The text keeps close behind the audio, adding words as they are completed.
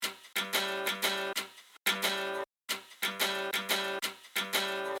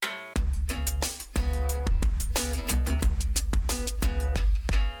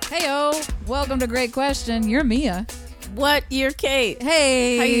Welcome to Great Question. You're Mia. What? You're Kate.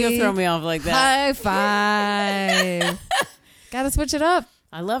 Hey. How you gonna throw me off like that? High five. Gotta switch it up.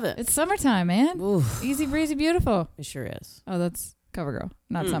 I love it. It's summertime, man. Oof. Easy breezy beautiful. It sure is. Oh, that's CoverGirl,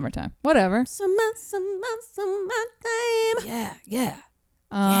 not summertime. Whatever. Summertime. Yeah.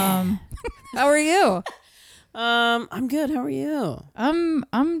 How are you? I'm good. How are you? I'm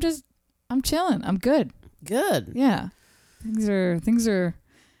chilling. I'm good. Good. Yeah. Things are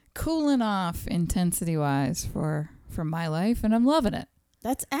cooling off intensity wise for my life, and I'm loving it.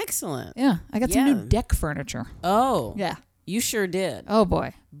 That's excellent. Yeah. I got some new deck furniture. Oh. Yeah. You sure did. Oh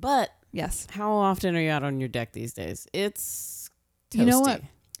boy. But Yes. how often are you out on your deck these days? It's toasty. You know what?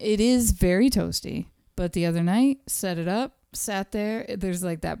 It is very toasty. But the other night, set it up, sat there. There's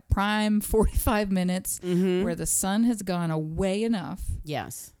like that prime 45 minutes where the sun has gone away enough.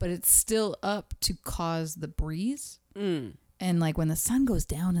 Yes. But it's still up to cause the breeze. Mm. And like when the sun goes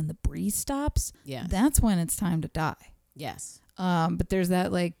down and the breeze stops, Yes. that's when it's time to die. Yes. But there's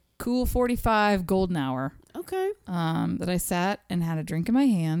that like cool 45 golden hour Okay. that I sat and had a drink in my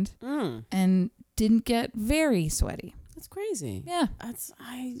hand and didn't get very sweaty. That's crazy. Yeah.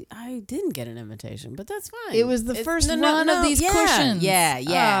 I didn't get an invitation, but that's fine. It was the first run of these cushions. Yeah.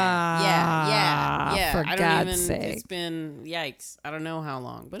 For I don't God's even, sake. It's been, yikes. I don't know how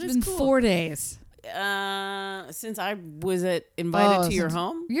long, but It's it's been cool. 4 days. Since I was invited to your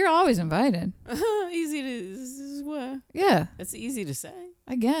home. You're always invited. Easy to, this is what, Yeah, that's easy to say.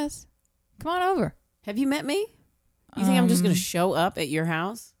 I guess. Come on over. Have you met me? You think I'm just going to show up at your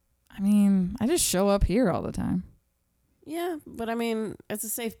house? I mean, I just show up here all the time. Yeah, but I mean, it's a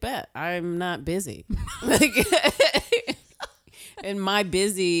safe bet. I'm not busy. And my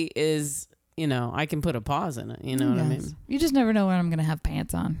busy is, I can put a pause in it. You know what I mean? You just never know when I'm going to have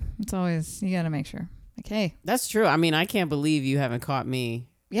pants on. It's always, you got to make sure. Like, hey. That's true. I mean, I can't believe you haven't caught me.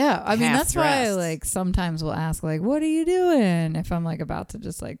 Yeah, I mean, that's why I half-dressed. like sometimes will ask like, what are you doing? If I'm like about to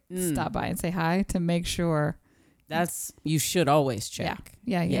just like stop by and say hi to make sure. You should always check.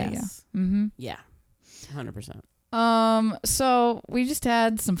 Yeah. Mm-hmm. Yeah. 100%. So we just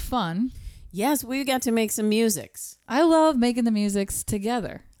had some fun. Yes, we got to make some musics. I love making the musics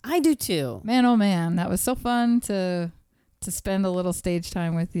together. I do too. Man, oh man, that was so fun to spend a little stage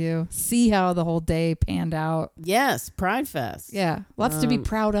time with you. See how the whole day panned out. Yes, Pride Fest. Yeah, lots to be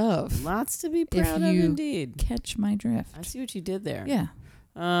proud of. Lots to be proud of indeed. Catch my drift. I see what you did there. Yeah.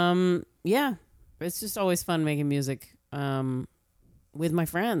 Yeah. It's just always fun making music with my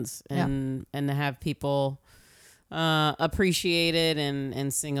friends and to have people appreciate it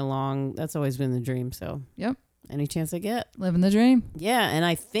and sing along. That's always been the dream. So yep. Any chance I get. Living the dream. Yeah. And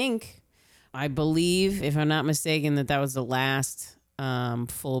I believe, if I'm not mistaken, that was the last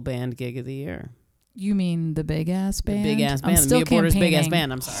full band gig of the year. You mean the big ass band? The big ass band. I'm still the Mia Porter's big ass campaigning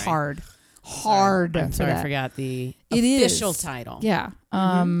band. I'm sorry. Hard. I'm sorry. that. I forgot the It official is. title. Yeah.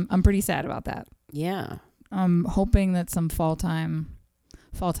 I'm pretty sad about that. Yeah. I'm hoping that some fall time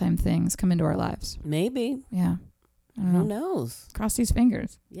things come into our lives. Maybe. Yeah. I don't know. Who knows? Cross these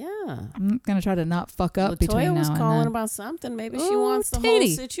fingers. Yeah. I'm gonna try to not fuck up between now and then. Latoya was calling about something. Maybe she wants the whole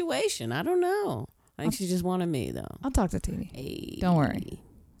situation. I don't know. I think she just wanted me though. I'll talk to Titi. Hey. Don't worry.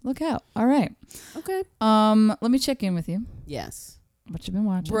 Look out. All right. Okay. Let me check in with you. Yes. What you been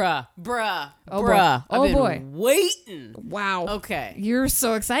watching? Bruh. Oh, Bruh. boy. Oh, I've boy. been waiting. Wow. Okay. You're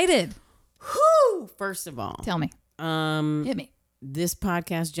so excited. Whew. First of all, Tell me. Hit me. this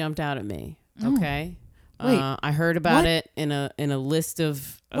podcast jumped out at me. Oh. Okay. Wait. I heard about What? it in a list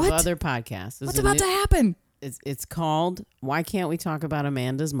of What? other podcasts. What's about to happen? It's called Why Can't We Talk About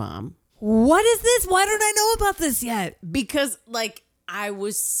Amanda's Mom? What is this? Why don't I know about this yet? Because I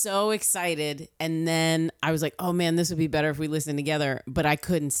was so excited, and then I was like, oh man, this would be better if we listened together, but I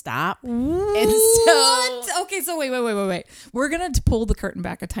couldn't stop. And so What? Okay, so wait. We're going to pull the curtain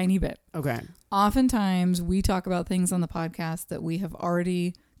back a tiny bit. Okay. Oftentimes we talk about things on the podcast that we have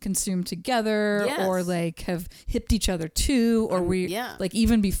already consumed together or have hipped each other to, or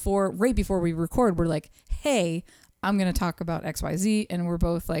even right before we record, we're like, hey, I'm going to talk about XYZ, and we're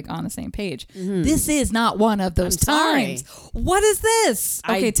both on the same page. Mm-hmm. This is not one of those times. What is this?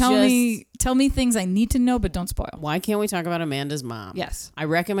 Okay, tell me things I need to know, but don't spoil. Why Can't We Talk About Amanda's Mom? Yes. I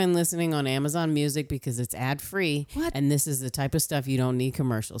recommend listening on Amazon Music because it's ad-free. What? And this is the type of stuff you don't need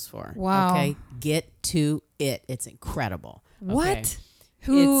commercials for. Wow. Okay? Get to it. It's incredible. What?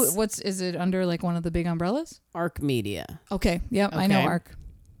 Okay? Is it under one of the big umbrellas? Arc Media. Okay. Yep. I know Arc.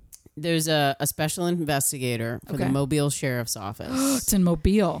 There's a special investigator for the Mobile Sheriff's Office. It's in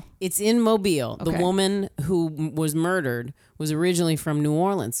Mobile. It's in Mobile. Okay. The woman who was murdered was originally from New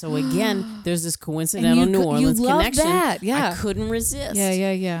Orleans. So again, there's this coincidental New Orleans you love connection. that. Yeah. I couldn't resist.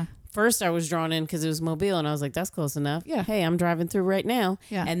 Yeah. first I was drawn in because it was Mobile, and I was like, that's close enough. Yeah. Hey, I'm driving through right now.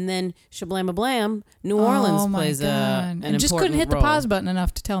 Yeah. And then Shablamma Blam, New Orleans plays an and just important couldn't hit role. the pause button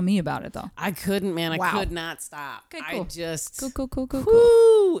enough to tell me about it, though. I couldn't, man. Wow. I could not stop. Okay, cool. I just... Cool.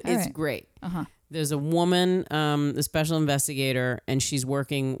 Whoo, it's right. great. Uh-huh. There's a woman, the special investigator, and she's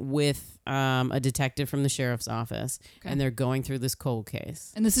working with a detective from the sheriff's office, and they're going through this cold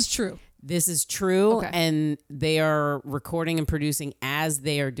case. And this is true. This is true, and they are recording and producing as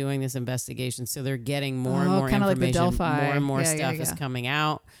they are doing this investigation. So they're getting more and more kind of information. like the Delphi. More and more stuff is coming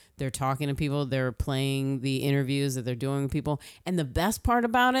out. They're talking to people. They're playing the interviews that they're doing with people. And the best part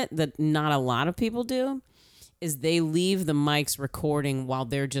about it that not a lot of people do is they leave the mics recording while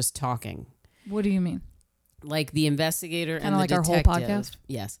they're just talking. What do you mean? Like the investigator and the like detective. Our whole podcast?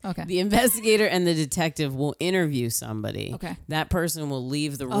 Yes. Okay. The investigator and the detective will interview somebody. Okay. That person will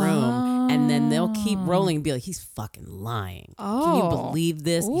leave the room and then they'll keep rolling and be like, he's fucking lying. Can you believe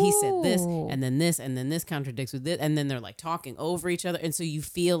this? Ooh. He said this and then this contradicts with this. And then they're like talking over each other. And so you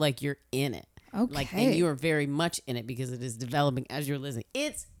feel like you're in it. Okay. Like, and you are very much in it because it is developing as you're listening.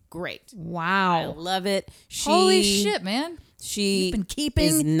 It's great. Wow. I love it. Holy shit, man. You've been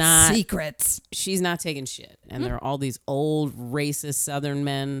keeping secrets. She's not taking shit. And there are all these old racist Southern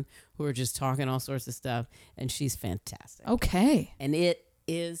men who are just talking all sorts of stuff. And she's fantastic. Okay. And it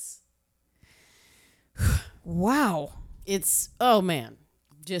is... wow. It's, oh man,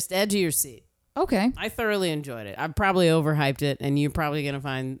 just edge of your seat. Okay. I thoroughly enjoyed it. I probably overhyped it. And you're probably going to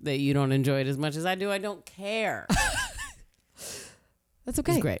find that you don't enjoy it as much as I do. I don't care. That's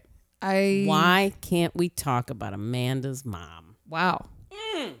okay. It's great. Why can't we talk about Amanda's mom? Wow.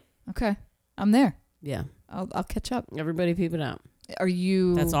 Okay. I'm there. Yeah. I'll catch up. Everybody peep it out. Are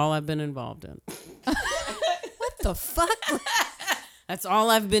you... That's all I've been involved in. What the fuck? That's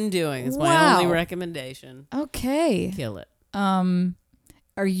all I've been doing. It's my only recommendation. Okay. Kill it.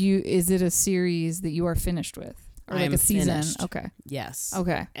 Is it a series that you are finished with? Or like a season? Finished. Okay. Yes.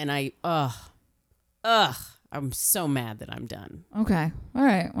 Okay. And I'm so mad that I'm done. Okay. All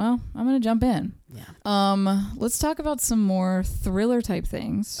right. Well, I'm going to jump in. Yeah. Let's talk about some more thriller type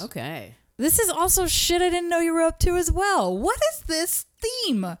things. Okay. This is also shit I didn't know you were up to as well. What is this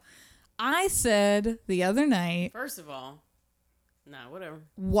theme? I said the other night. First of all, whatever.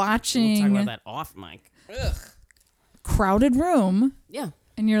 Watching. We'll talk about that off mic. Ugh. Crowded Room. Yeah.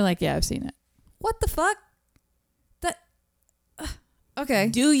 And you're like, yeah, I've seen it. What the fuck? Okay.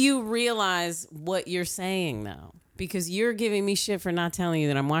 Do you realize what you're saying, though? Because you're giving me shit for not telling you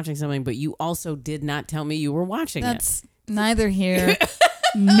that I'm watching something, but you also did not tell me you were watching That's neither here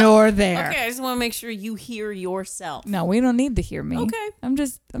nor there. Okay, I just want to make sure you hear yourself. No, we don't need to hear me. Okay. I'm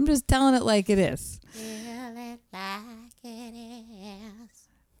just telling it like it is. Tell it like it is.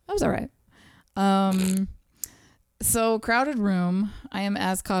 That was all right. So Crowded Room, I am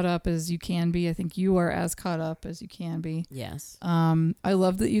as caught up as you can be. I think you are as caught up as you can be. Yes. I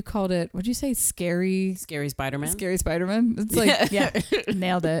love that you called it, what'd you say? Scary Spider-Man? Scary Spider-Man? It's like, yeah,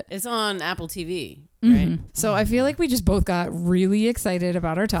 nailed it. It's on Apple TV, right? Mm-hmm. So I feel like we just both got really excited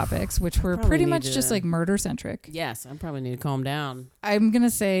about our topics, which were pretty much just like murder centric. Yes, I probably need to calm down. I'm going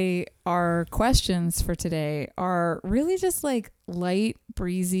to say our questions for today are really just like light,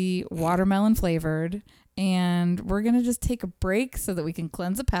 breezy, watermelon flavored. And we're going to just take a break so that we can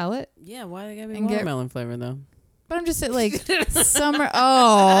cleanse the palate. Yeah, why they got to be watermelon flavor, though? But I'm just saying, like, summer.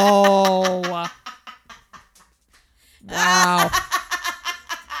 Oh. Wow.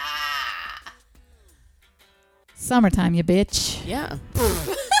 Summertime, you bitch. Yeah.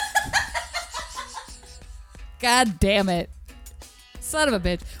 God damn it. Son of a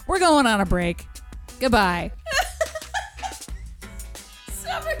bitch. We're going on a break. Goodbye.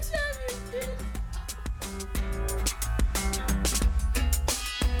 Summertime, you bitch.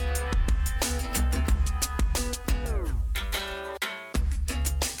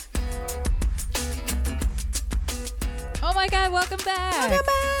 Oh my God, welcome back. Welcome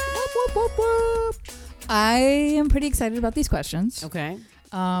back. Whoop, whoop, whoop, whoop. I am pretty excited about these questions. Okay.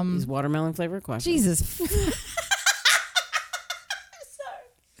 These watermelon flavored questions. Jesus. Sorry.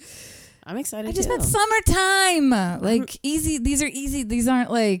 I'm excited I just meant summertime. Like easy. These are easy. These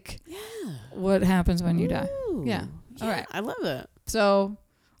aren't like what happens when you die. Yeah. All right. I love it. So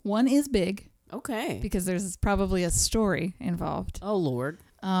one is big. Okay. Because there's probably a story involved. Oh, Lord.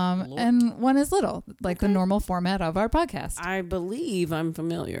 And one is little, like the normal format of our podcast. I believe I'm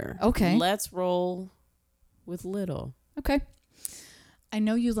familiar. Okay. Let's roll with little. Okay. I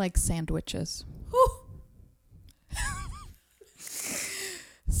know you like sandwiches.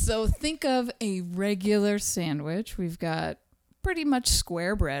 So think of a regular sandwich. We've got pretty much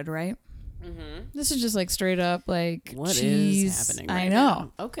square bread, right? Mm-hmm. This is just like straight up like what cheese. is happening right I know.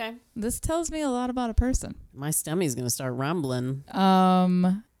 now? Okay. This tells me a lot about a person. My stomach's going to start rumbling.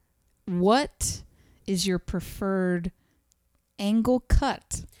 What is your preferred angle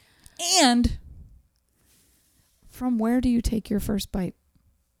cut? And from where do you take your first bite?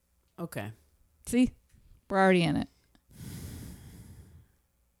 Okay. See? We're already in it.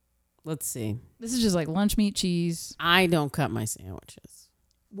 Let's see. This is just like lunch meat, cheese. I don't cut my sandwiches.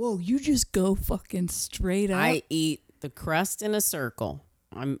 Whoa, you just go fucking straight up. I eat the crust in a circle.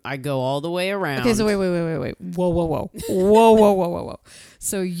 I go all the way around. Okay, so wait. Whoa.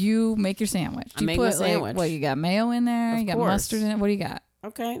 So you make your sandwich. I make my sandwich. Like, what, you got mayo in there? You got mustard in it? What do you got?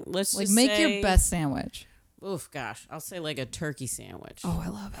 Okay, let's like just make say, your best sandwich. Oof, gosh. I'll say like a turkey sandwich. Oh, I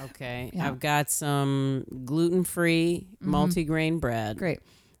love it. Okay. Yeah. I've got some gluten-free multigrain bread. Great.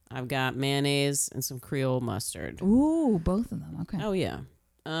 I've got mayonnaise and some Creole mustard. Ooh, both of them. Okay. Oh, yeah.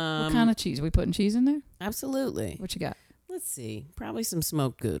 What kind of cheese? Are we putting cheese in there? Absolutely. What you got? Let's see. Probably some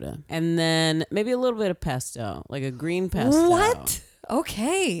smoked Gouda. And then maybe a little bit of pesto, like a green pesto. What?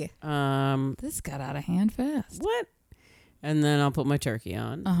 Okay. This got out of hand fast. What? And then I'll put my turkey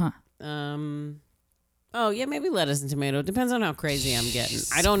on. Uh-huh. Oh, yeah, maybe lettuce and tomato. Depends on how crazy I'm getting.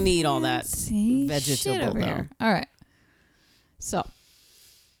 I don't need all that vegetable, though. Here. All right. So,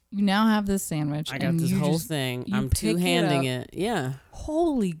 you now have this sandwich. I got this whole thing. I'm two-handing it. Yeah.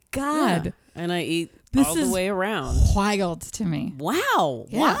 Holy God. Yeah. And I eat this all the way around. Wild to me. Wow.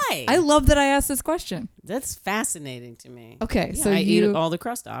 Yeah. Why? I love that I asked this question. That's fascinating to me. Okay. Yeah, so I eat all the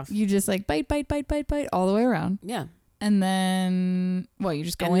crust off. You just like bite all the way around. Yeah. And then, what, you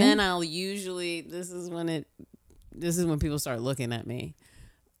just go in? And then I'll usually, this is when people start looking at me.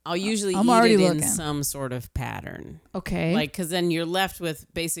 I'll usually eat it in some sort of pattern. Okay. Like, because then you're left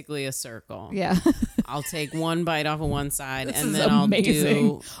with basically a circle. Yeah. I'll take one bite off of one side, and then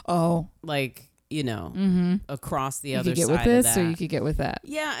amazing. I'll do, like, across the other side of that. You could get with this, or you could get with that.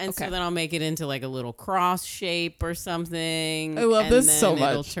 Yeah, and so then I'll make it into like a little cross shape or something. I love this so much.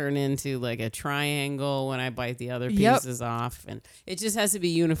 It'll turn into like a triangle when I bite the other pieces off, and it just has to be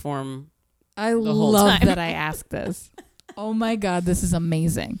uniform. I love that I asked this. Oh my God, this is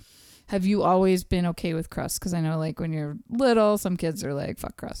amazing. Have you always been okay with crust? Because I know, like, when you're little, some kids are like,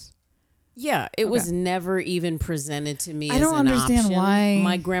 fuck crust. Yeah, it was never even presented to me as an option. I don't understand why.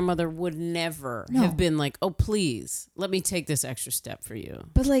 My grandmother would never have been like, oh, please, let me take this extra step for you.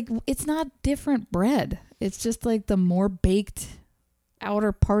 But, like, it's not different bread. It's just, like, the more baked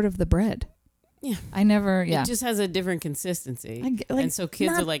outer part of the bread. Yeah. It just has a different consistency. And so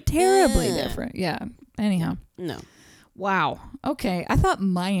kids are like, terribly different. Yeah. Anyhow. No. Wow. Okay. I thought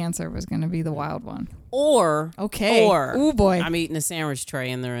my answer was going to be the wild one. Or oh boy, I'm eating a sandwich tray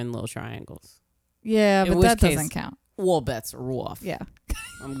and they're in little triangles. Yeah, but that doesn't count. Well, bets are off. Yeah.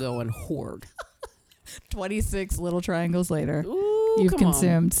 I'm going horde. 26 little triangles later. Ooh, you've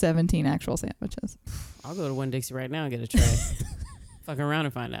consumed 17 actual sandwiches. I'll go to Winn-Dixie right now and get a tray. Fuck around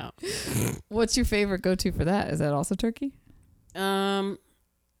and find out. What's your favorite go-to for that? Is that also turkey? Like on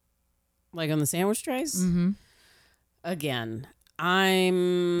the sandwich trays? Mm-hmm. Again,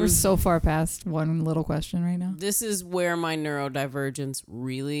 we're so far past one little question right now. This is where my neurodivergence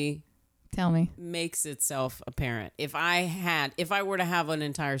really makes itself apparent. If I were to have an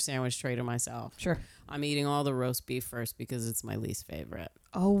entire sandwich tray to myself, sure, I'm eating all the roast beef first because it's my least favorite.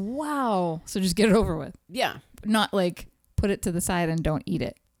 Oh wow. So just get it over with. Yeah. Not like put it to the side and don't eat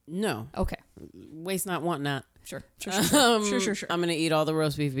it. No. Okay. Waste not, want not. Sure. Sure. I'm going to eat all the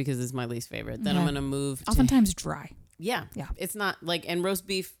roast beef because it's my least favorite. Then I'm going to move oftentimes dry. Yeah. It's not like, and roast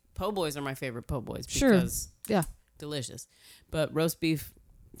beef po' boys are my favorite po' boys because delicious. But roast beef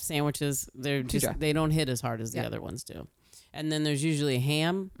sandwiches, they don't hit as hard as the other ones do. And then there's usually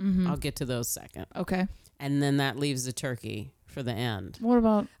ham. Mm-hmm. I'll get to those second. Okay. And then that leaves the turkey for the end. What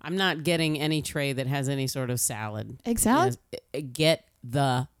about? I'm not getting any tray that has any sort of salad. Egg salad? Get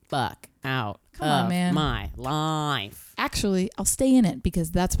the fuck out of my life. Actually, I'll stay in it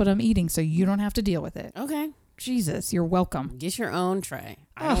because that's what I'm eating, so you don't have to deal with it. Okay. Jesus, you're welcome. Get your own tray.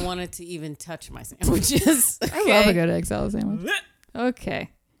 I don't want it to even touch my sandwiches. Okay? I love a good egg salad sandwich. Okay.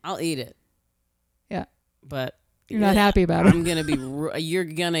 I'll eat it. Yeah. But you're not happy about it. I'm going to be, you're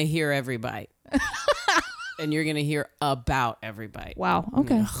going to hear every bite. And you're going to hear about every bite. Wow.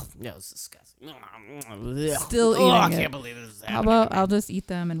 Okay. That was disgusting. Still eating I can't believe this is happening. How about I'll just eat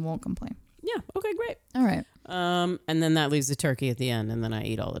them and won't complain. Yeah. Okay, great. All right. And then that leaves the turkey at the end, and then I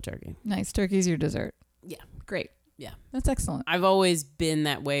eat all the turkey. Nice. Turkey's your dessert. Yeah. Great. Yeah. That's excellent. I've always been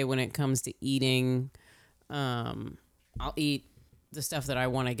that way when it comes to eating. I'll eat the stuff that I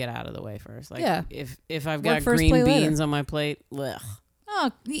want to get out of the way first. Like if I've got green beans on my plate, ugh.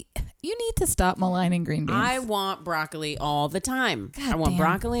 Oh, You need to stop maligning green beans. I want broccoli all the time. God I want damn.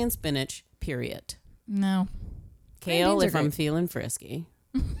 broccoli and spinach, period. No. Kale if I'm feeling frisky.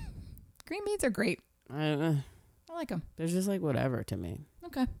 Green beans are great. I like them. They're just like whatever to me.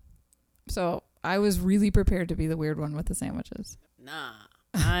 Okay. So I was really prepared to be the weird one with the sandwiches. Nah,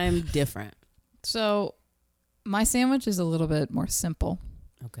 I'm different. So my sandwich is a little bit more simple.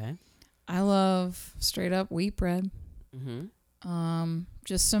 Okay. I love straight up wheat bread. Mm-hmm.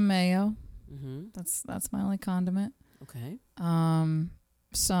 Just some mayo. Mm-hmm. That's my only condiment. Okay.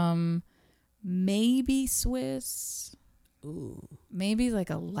 Some maybe Swiss. Ooh. Maybe like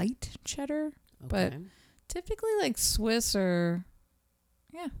a light cheddar. Okay. But typically like Swiss or,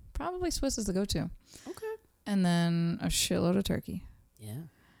 yeah, probably Swiss is the go-to. Okay. And then a shitload of turkey. Yeah.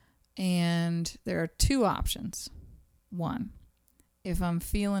 And there are two options. One, if I'm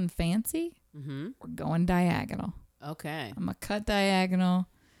feeling fancy, we're going diagonal. Okay. I'm going to cut diagonal.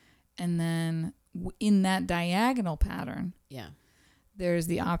 And then in that diagonal pattern, there's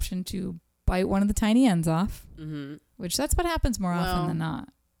the option to bite one of the tiny ends off, which that's what happens more often than not.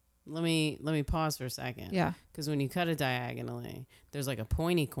 Let me pause for a second. Yeah. Because when you cut it diagonally, there's like a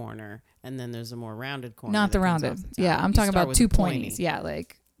pointy corner, and then there's a more rounded corner. Not the rounded. Yeah, I'm talking about two pointies. Yeah,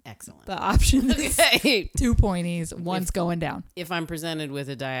 like. Excellent. The option is two pointies, one's going down. If I'm presented with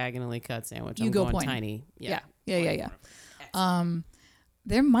a diagonally cut sandwich, I'm going pointy. tiny. Yeah.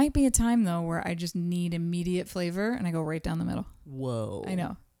 There might be a time, though, where I just need immediate flavor, and I go right down the middle. Whoa. I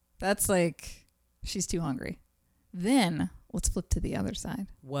know. That's like, she's too hungry. Then, let's flip to the other side.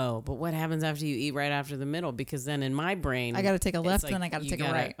 Whoa, but what happens after you eat right after the middle? Because then in my brain... I got to take a left, then I got to take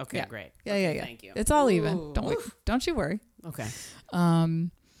a right. Okay, great. Yeah. Thank you. It's all even. Don't you worry. Okay.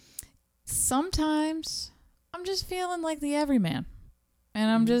 Sometimes I'm just feeling like the everyman.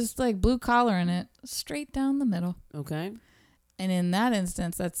 And I'm just like blue collar in it, straight down the middle. Okay. And in that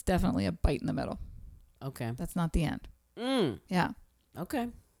instance, that's definitely a bite in the middle. Okay. That's not the end. Yeah. Okay.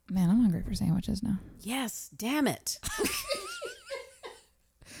 Man, I'm hungry for sandwiches now. Yes, damn it.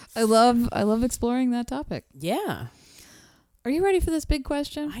 I love exploring that topic. Yeah. Are you ready for this big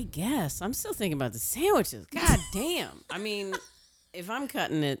question? I guess. I'm still thinking about the sandwiches. God damn. I mean, if I'm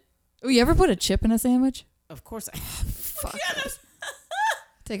cutting it. Oh, you ever put a chip in a sandwich? Of course I Fuck.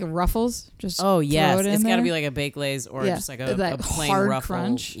 Take a Ruffles. Just yes. It's got to be like a Baked Lays or just like a plain hard Ruffle.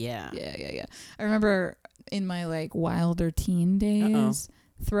 crunch. Yeah. Yeah. I remember in my like wilder teen days,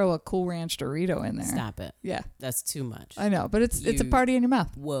 throw a Cool Ranch Dorito in there. Stop it. Yeah. That's too much. I know, but it's a party in your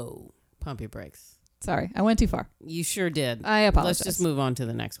mouth. Whoa. Pump your brakes. Sorry, I went too far. You sure did. I apologize. Let's just move on to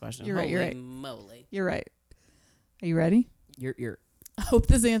the next question. You're right. Holy moly. You're right. Are you ready? You're. I hope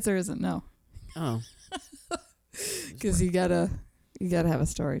this answer isn't no. Oh. Because you gotta have a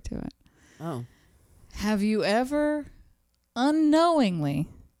story to it. Oh. Have you ever unknowingly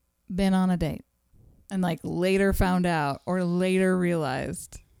been on a date and like later found out or later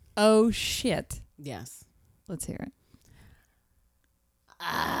realized, oh shit? Yes. Let's hear it.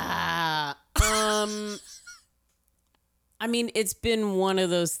 I mean, it's been one of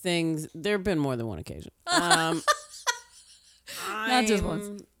those things. There have been more than one occasion. Not just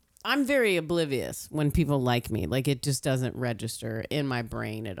once. I'm very oblivious when people like me. Like, it just doesn't register in my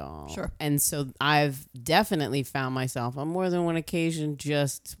brain at all. Sure. And so I've definitely found myself on more than one occasion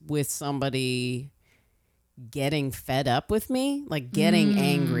just with somebody getting fed up with me, like getting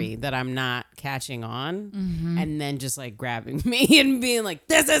angry that I'm not catching on, and then just like grabbing me and being like,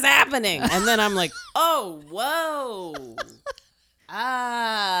 this is happening. And then I'm like, oh, whoa.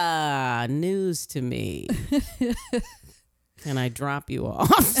 News to me. Can I drop you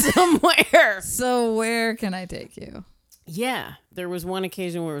off somewhere? So where can I take you? Yeah. There was one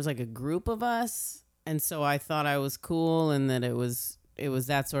occasion where it was like a group of us. And so I thought I was cool and that it was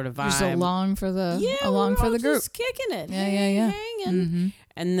that sort of vibe. Just along for the group. Just kicking it. Yeah. Hanging.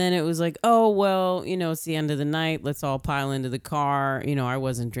 And then it was like, oh, well, it's the end of the night. Let's all pile into the car. I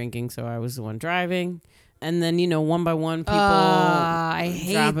wasn't drinking, so I was the one driving. And then, one by one, people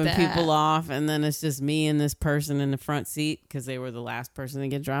dropping people off. And then it's just me and this person in the front seat because they were the last person to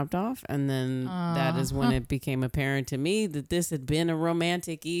get dropped off. And then that is when it became apparent to me that this had been a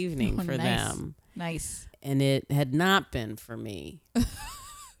romantic evening for them. Nice. And it had not been for me.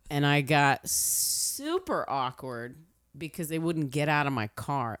 And I got super awkward because they wouldn't get out of my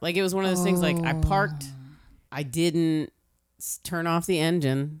car. Like, it was one of those things, like, I parked. I didn't turn off the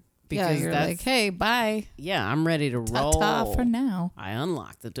engine. Because you're like, hey, bye. Yeah, I'm ready to roll. Ta-ta for now. I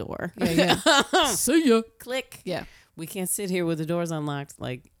unlocked the door. Yeah. See ya. Click. Yeah. We can't sit here with the doors unlocked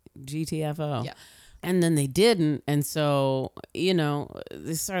like GTFO. Yeah. And then they didn't. And so,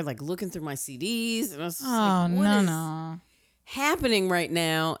 they started like looking through my CDs. And I was no. happening right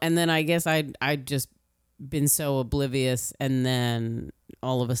now? And then I guess I'd just been so oblivious, and then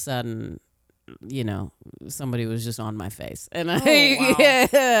all of a sudden, you know, somebody was just on my face, and wow.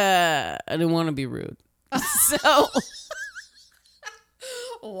 I didn't want to be rude. So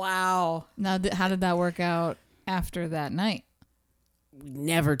wow. Now, how did that work out after that night? We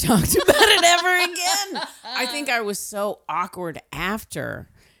never talked about it ever again. I think I was so awkward after,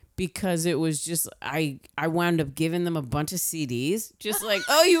 because it was just, I wound up giving them a bunch of CDs. Just like,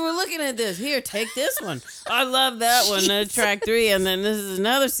 oh, you were looking at this. Here, take this one. I love that one. Track 3. And then this is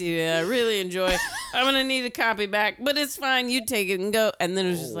another CD I really enjoy. I'm going to need a copy back, but it's fine. You take it and go. And then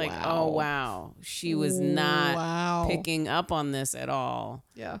it was just like, oh, wow. She was not picking up on this at all.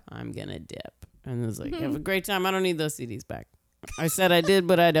 Yeah. I'm going to dip. And it was like, have a great time. I don't need those CDs back. I said I did,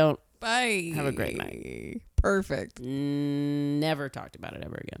 but I don't. Bye. Have a great night. Perfect. Never talked about it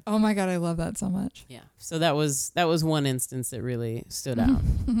ever again. Oh my God, I love that so much. Yeah. So that was one instance that really stood out.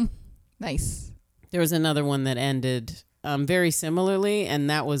 Nice. There was another one that ended very similarly, and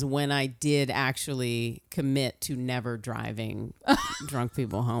that was when I did actually commit to never driving drunk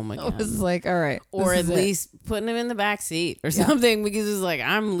people home again. It was like, all right. Or at least putting them in the back seat or something, because it's like,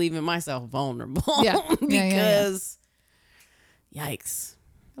 I'm leaving myself vulnerable. Yeah. Because yikes.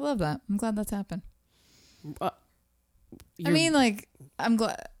 I love that. I'm glad that's happened. I You're- mean, like, I'm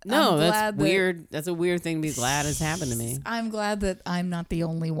glad. No, I'm that's glad weird. That's a weird thing to be glad has happened to me. I'm glad that I'm not the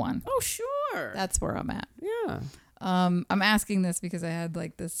only one. Oh, sure. That's where I'm at. Yeah. I'm asking this because I had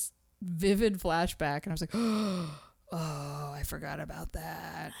like this vivid flashback, and I was like, oh, I forgot about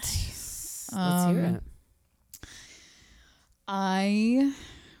that. Nice. Let's hear it. I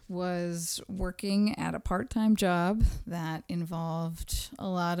was working at a part-time job that involved a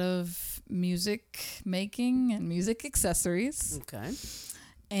lot of music making and music accessories. Okay.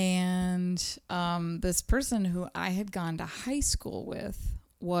 And this person who I had gone to high school with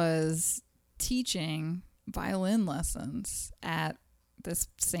was teaching violin lessons at this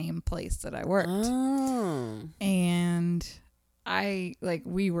same place that I worked. Oh. And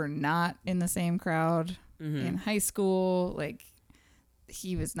we were not in the same crowd in high school. Like,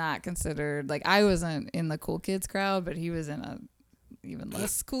 he was not considered, like, I wasn't in the cool kids crowd, but he was in a even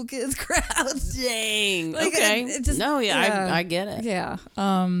less cool kids crowd. Dang. Like, okay. I get it. Yeah.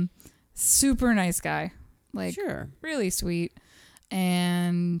 Super nice guy. Like, sure. Really sweet.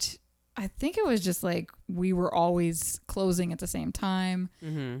 And I think it was just like we were always closing at the same time.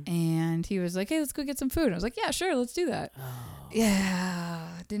 And he was like, hey, let's go get some food. And I was like, yeah, sure, let's do that. Oh. Yeah.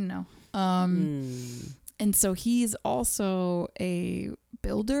 Didn't know. And so he's also a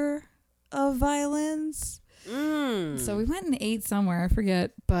builder of violins. So we went and ate somewhere, I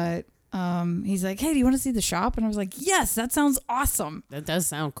forget, but he's like, hey, do you want to see the shop? And I was like, yes, that sounds awesome. That does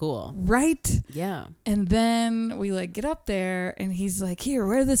sound cool. Right? Yeah. And then we like get up there, and he's like, here,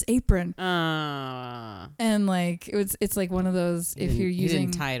 wear this apron. And like it's like one of those, if you're using, he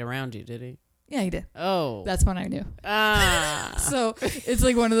didn't tie it around you, did he? Yeah, he did. Oh. That's when I knew. So it's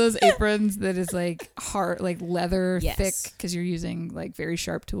like one of those aprons that is like hard, like leather thick, because you're using like very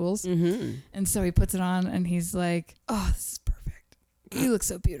sharp tools. And so he puts it on, and he's like, oh, this is perfect. You look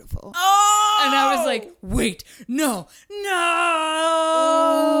so beautiful. Oh! And I was like, wait, no.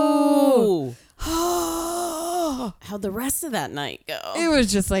 How'd the rest of that night go? It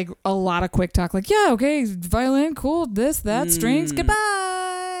was just like a lot of quick talk. Like, yeah, okay, violin, cool, this, that, strings,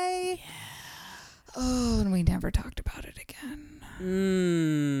 goodbye. Oh, and we never talked about it again.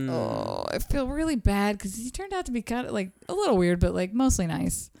 Oh, I feel really bad because he turned out to be kind of like a little weird, but like mostly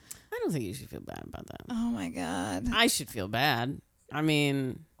nice. I don't think you should feel bad about that. Oh my God. I should feel bad. I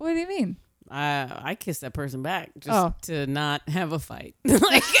mean, what do you mean? I kissed that person back just to not have a fight.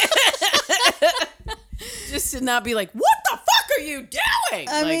 Just to not be like, what the fuck are you doing?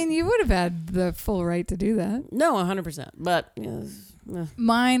 I mean, you would have had the full right to do that. No, 100%. But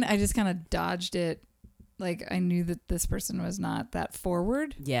mine, I just kind of dodged it. Like, I knew that this person was not that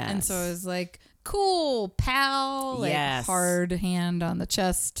forward. Yes. And so I was like, cool, pal. Like, hard hand on the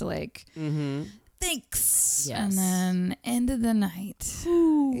chest. Like, thanks. Yes. And then ended the night.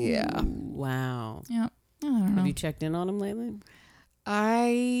 Ooh, yeah. Wow. Yeah. I don't know. Have you checked in on him lately?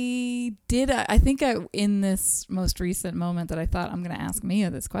 I did. I think in this most recent moment that I thought I'm going to ask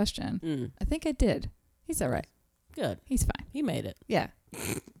Mia this question, I think I did. He's all right. Good. He's fine. He made it. Yeah.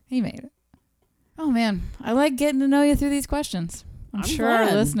 He made it. Oh, man. I like getting to know you through these questions. I'm sure glad.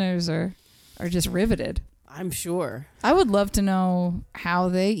 Our listeners are just riveted. I'm sure. I would love to know how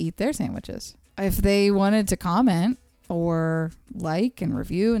they eat their sandwiches. If they wanted to comment or like and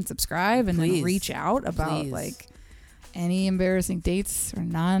review and subscribe and then reach out about like any embarrassing dates or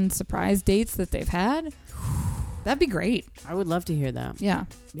non-surprise dates that they've had. That'd be great. I would love to hear that. Yeah.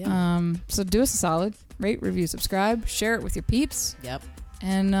 So do us a solid. Rate, review, subscribe. Share it with your peeps. Yep.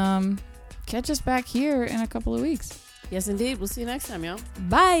 And catch us back here in a couple of weeks. Yes, indeed. We'll see you next time, y'all.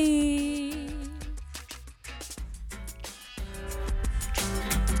 Bye.